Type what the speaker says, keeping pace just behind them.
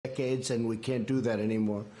decades, and we can't do that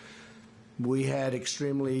anymore. We had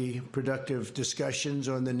extremely productive discussions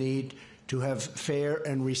on the need to have fair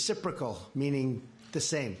and reciprocal, meaning the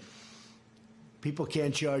same. People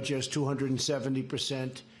can't charge us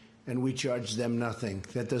 270%, and we charge them nothing.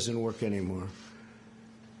 That doesn't work anymore.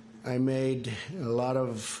 I made a lot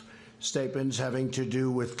of statements having to do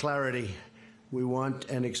with clarity. We want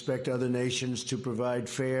and expect other nations to provide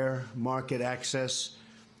fair market access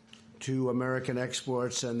to American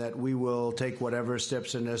exports, and that we will take whatever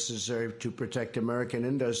steps are necessary to protect American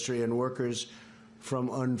industry and workers from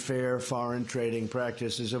unfair foreign trading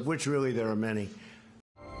practices, of which really there are many.